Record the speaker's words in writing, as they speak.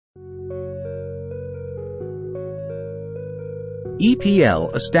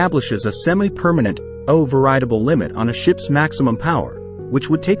EPL establishes a semi-permanent, overrideable limit on a ship's maximum power, which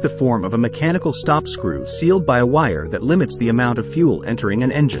would take the form of a mechanical stop screw sealed by a wire that limits the amount of fuel entering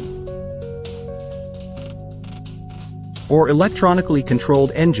an engine. Or electronically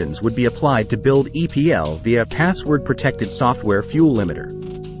controlled engines would be applied to build EPL via password-protected software fuel limiter.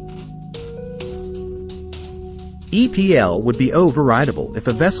 EPL would be overrideable if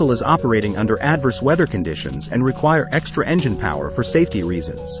a vessel is operating under adverse weather conditions and require extra engine power for safety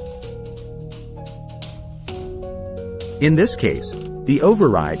reasons. In this case, the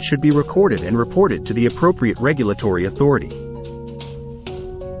override should be recorded and reported to the appropriate regulatory authority.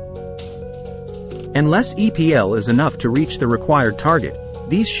 Unless EPL is enough to reach the required target,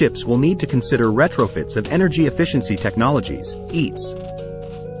 these ships will need to consider retrofits of energy efficiency technologies, EETs.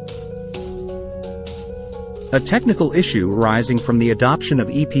 A technical issue arising from the adoption of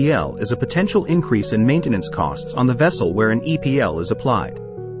EPL is a potential increase in maintenance costs on the vessel where an EPL is applied.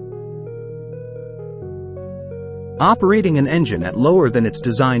 Operating an engine at lower than its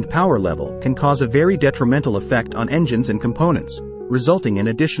designed power level can cause a very detrimental effect on engines and components, resulting in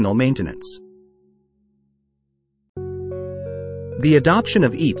additional maintenance. The adoption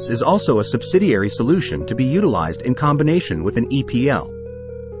of EETs is also a subsidiary solution to be utilized in combination with an EPL.